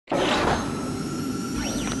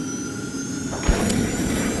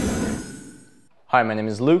Hi, my name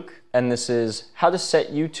is Luke, and this is how to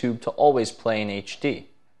set YouTube to always play in HD.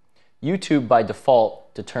 YouTube by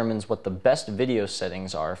default determines what the best video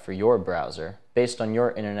settings are for your browser based on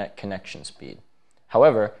your internet connection speed.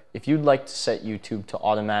 However, if you'd like to set YouTube to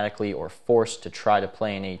automatically or force to try to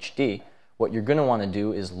play in HD, what you're going to want to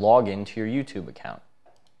do is log into your YouTube account.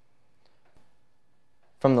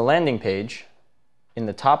 From the landing page, in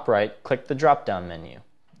the top right, click the drop-down menu.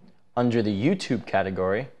 Under the YouTube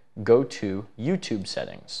category, go to YouTube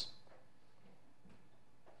Settings.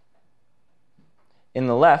 In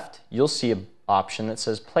the left, you'll see an option that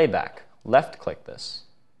says Playback. Left-click this.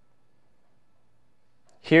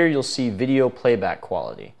 Here you'll see Video Playback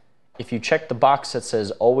Quality. If you check the box that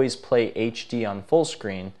says Always Play HD on full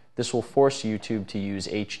screen, this will force YouTube to use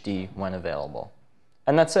HD when available.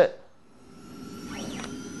 And that's it.